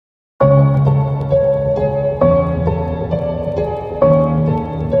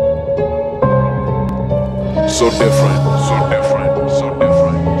So different, so different, so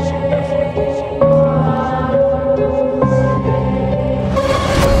different, so different.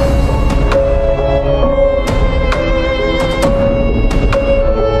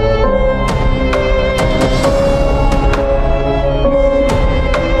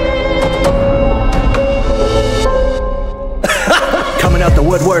 Coming out the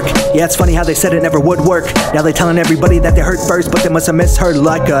woodwork. Yeah, it's funny how they said it never would work. Now they telling everybody that they heard first, but they must have misheard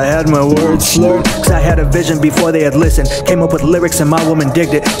like I had my words slurred. Cause I had a vision before they had listened. Came up with lyrics and my woman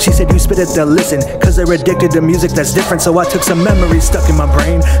digged it. She said you spit it, they'll listen. Cause they're addicted to music that's different. So I took some memories stuck in my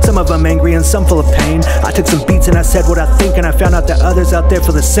brain. Some of them angry and some full of pain. I took some beats and I said what I think, and I found out that others out there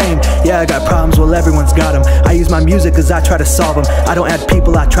feel the same. Yeah, I got problems, well everyone's got them. I use my music cause I try to solve them. I don't add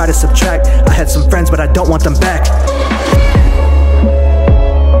people, I try to subtract. I had some friends but I don't want them back.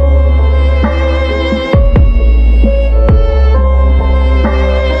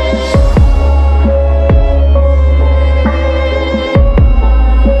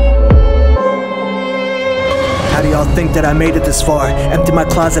 How do y'all think that I made it this far? Emptied my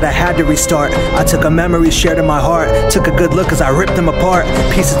closet, I had to restart. I took a memory shared in my heart. Took a good look as I ripped them apart.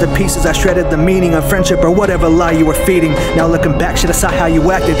 Pieces to pieces, I shredded the meaning of friendship or whatever lie you were feeding. Now looking back, shit, I saw how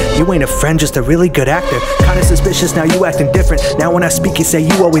you acted. You ain't a friend, just a really good actor. Kinda suspicious, now you acting different. Now when I speak, you say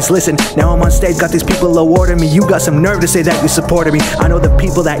you always listen. Now I'm on stage, got these people awarding me. You got some nerve to say that you supported me. I know the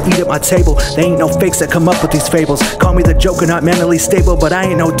people that eat at my table. They ain't no fakes that come up with these fables. Call me the joker, not mentally stable, but I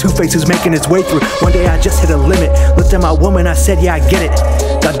ain't no two-face who's making his way through. One day I just hit a limit. Looked at my woman, I said, yeah, I get it.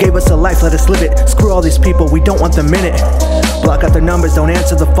 God gave us a life, let us live it. Screw all these people, we don't want them in it. Block out their numbers, don't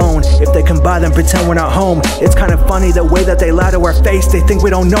answer the phone. If they come by, then pretend we're not home. It's kind of funny the way that they lie to our face. They think we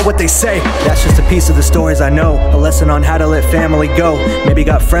don't know what they say. That's just a piece of the stories I know. A lesson on how to let family go. Maybe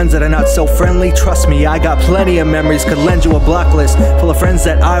got friends that are not so friendly. Trust me, I got plenty of memories. Could lend you a block list full of friends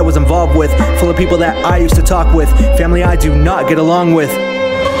that I was involved with. Full of people that I used to talk with. Family I do not get along with.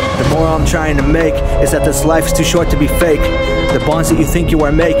 The moral I'm trying to make is that this life's too short to be fake. The bonds that you think you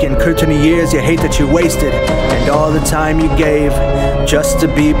are making, curtain of years you hate that you wasted. And all the time you gave just to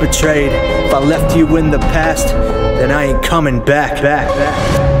be betrayed. If I left you in the past, then I ain't coming back.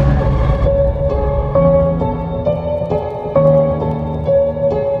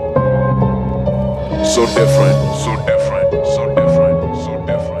 So different, so different.